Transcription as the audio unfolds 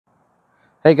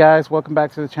Hey guys, welcome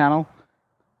back to the channel.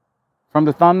 From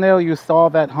the thumbnail, you saw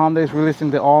that Honda is releasing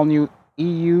the all-new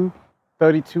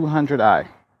EU3200I.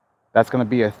 That's going to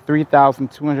be a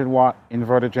 3,200 watt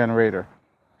inverter generator.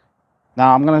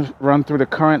 Now I'm going to run through the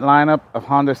current lineup of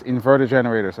Honda's inverter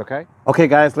generators, okay? Okay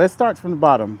guys, let's start from the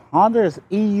bottom. Honda's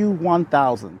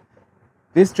EU1000.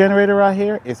 This generator right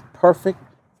here is perfect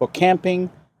for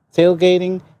camping,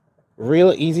 tailgating,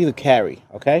 real easy to carry,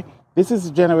 okay? This is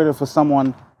a generator for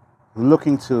someone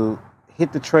looking to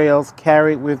hit the trails,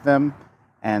 carry it with them,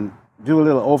 and do a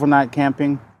little overnight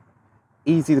camping.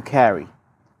 Easy to carry.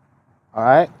 All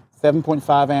right,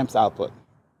 7.5 amps output.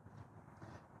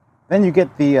 Then you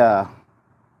get the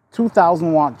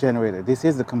 2,000 watt generator. This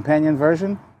is the companion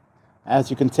version. As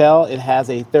you can tell, it has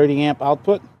a 30 amp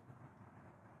output,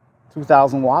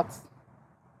 2,000 watts.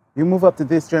 You move up to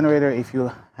this generator if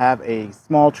you have a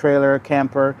small trailer,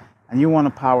 camper, and you want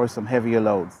to power some heavier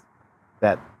loads.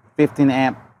 That 15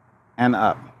 amp and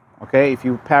up. Okay, if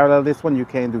you parallel this one, you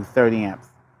can do 30 amps.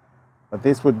 But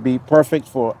this would be perfect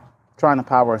for trying to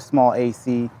power a small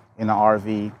AC in an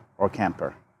RV or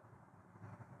camper.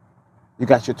 You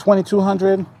got your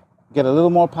 2200, get a little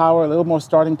more power, a little more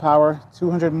starting power,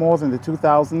 200 more than the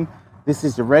 2000. This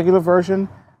is the regular version.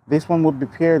 This one would be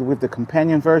paired with the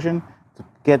companion version to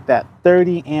get that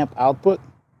 30 amp output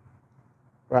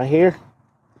right here.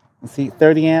 You see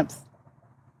 30 amps.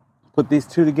 Put these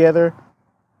two together,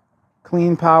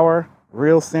 clean power,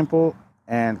 real simple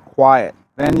and quiet.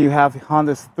 Then you have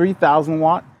Honda's 3,000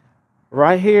 watt.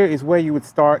 Right here is where you would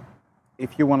start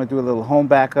if you want to do a little home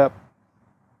backup.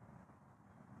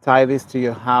 Tie this to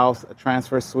your house, a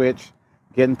transfer switch,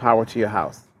 getting power to your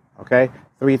house. Okay,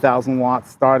 3,000 watts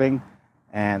starting,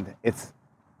 and it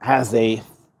has a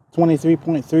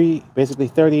 23.3, basically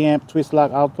 30 amp twist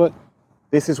lock output.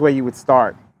 This is where you would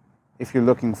start if you're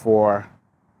looking for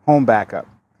home backup.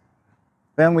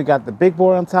 Then we got the big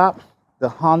boy on top, the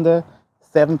Honda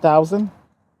 7000.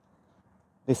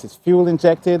 This is fuel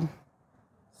injected,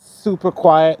 super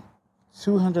quiet,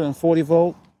 240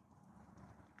 volt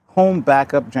home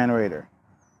backup generator.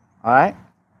 All right,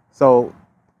 so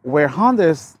where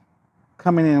Honda's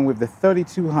coming in with the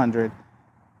 3200,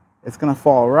 it's going to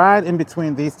fall right in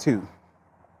between these two,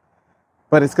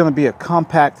 but it's going to be a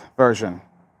compact version.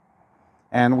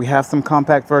 And we have some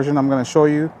compact version I'm going to show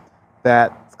you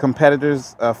that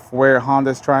competitors of where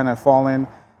Honda's trying to fall in.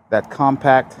 That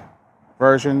compact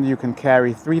version, you can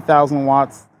carry 3,000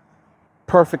 watts,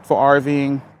 perfect for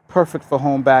RVing, perfect for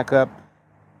home backup.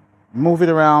 Move it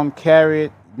around, carry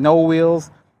it, no wheels,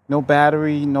 no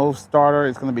battery, no starter.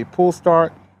 It's going to be pull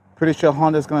start. Pretty sure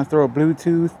Honda's going to throw a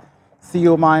Bluetooth,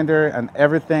 CO minder, and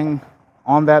everything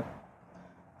on that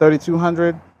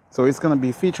 3200. So it's going to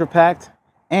be feature packed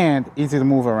and easy to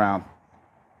move around.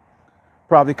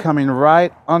 Probably coming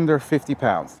right under 50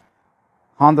 pounds.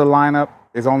 Honda lineup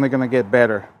is only going to get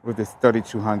better with this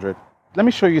 3200. Let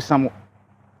me show you some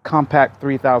compact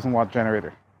 3,000 watt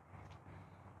generator.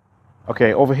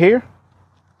 Okay, over here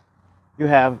you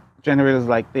have generators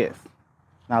like this.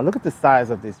 Now look at the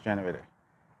size of this generator.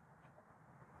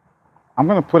 I'm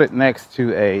going to put it next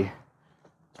to a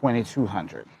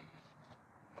 2200.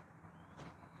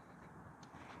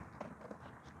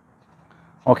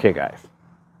 Okay guys,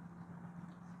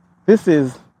 this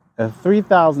is a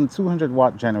 3,200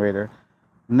 watt generator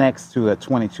next to a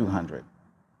 2200.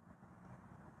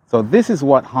 So this is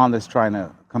what Honda's trying to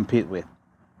compete with.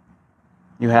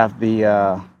 You have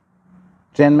the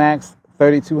GenMax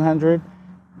 3200,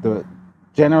 the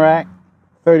Generac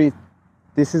 30.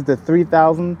 This is the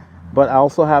 3000, but I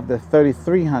also have the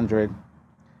 3300,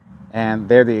 and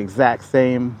they're the exact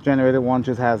same generator. One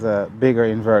just has a bigger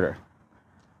inverter.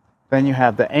 Then you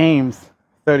have the Ames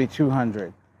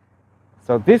 3200.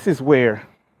 So this is where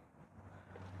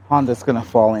Honda's going to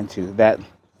fall into, that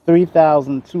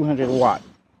 3,200 watt.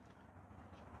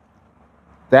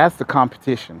 That's the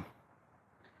competition.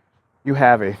 You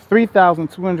have a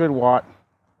 3,200 watt,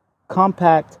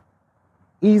 compact,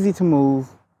 easy to move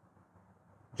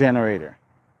generator.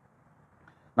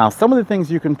 Now, some of the things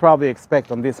you can probably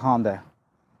expect on this Honda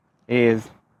is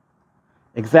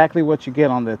exactly what you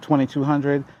get on the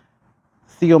 2200.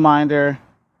 CO minder,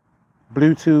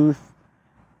 Bluetooth.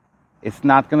 It's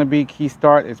not going to be key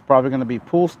start. It's probably going to be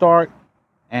pull start,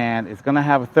 and it's going to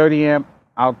have a 30 amp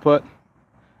output.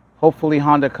 Hopefully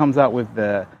Honda comes out with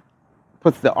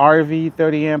puts the RV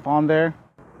 30 amp on there.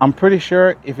 I'm pretty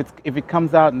sure if it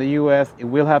comes out in the US, it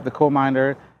will have the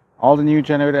co-minder. All the new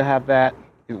generators have that.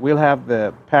 It will have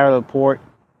the parallel port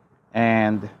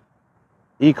and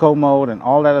eco mode and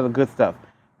all that other good stuff.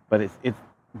 But it's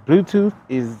Bluetooth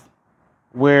is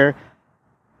where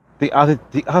the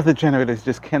other generators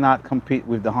just cannot compete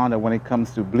with the Honda when it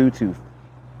comes to Bluetooth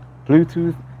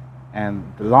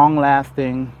and the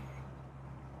long-lasting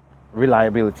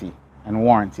reliability and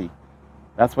warranty.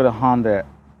 That's where the Honda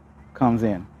comes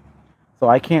in. So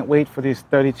I can't wait for this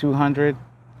 3200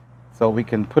 so we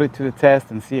can put it to the test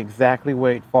and see exactly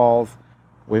where it falls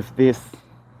with this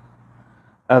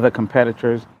other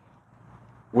competitors.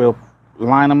 We'll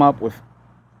line them up with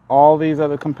all these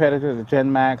other competitors, the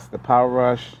Gen Max, the Power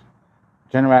Rush,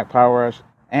 Generac Power Rush,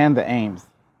 and the Ames.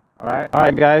 All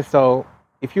right, guys. So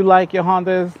if you like your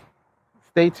Hondas,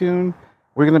 stay tuned.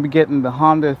 We're going to be getting the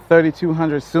Honda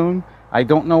 3200 soon. I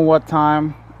don't know what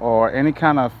time or any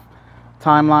kind of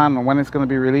timeline on when it's going to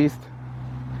be released.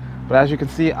 But as you can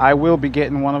see, I will be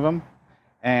getting one of them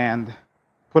and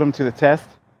put them to the test.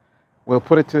 We'll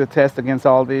put it to the test against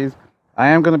all these. I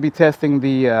am going to be testing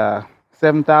the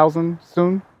 7000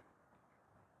 soon.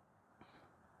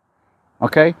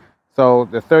 Okay, so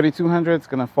the 3200 is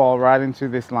going to fall right into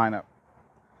this lineup.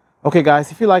 Okay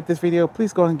guys, if you like this video,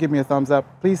 please go ahead and give me a thumbs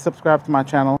up. Please subscribe to my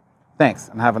channel. Thanks,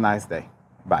 and have a nice day.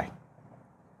 Bye.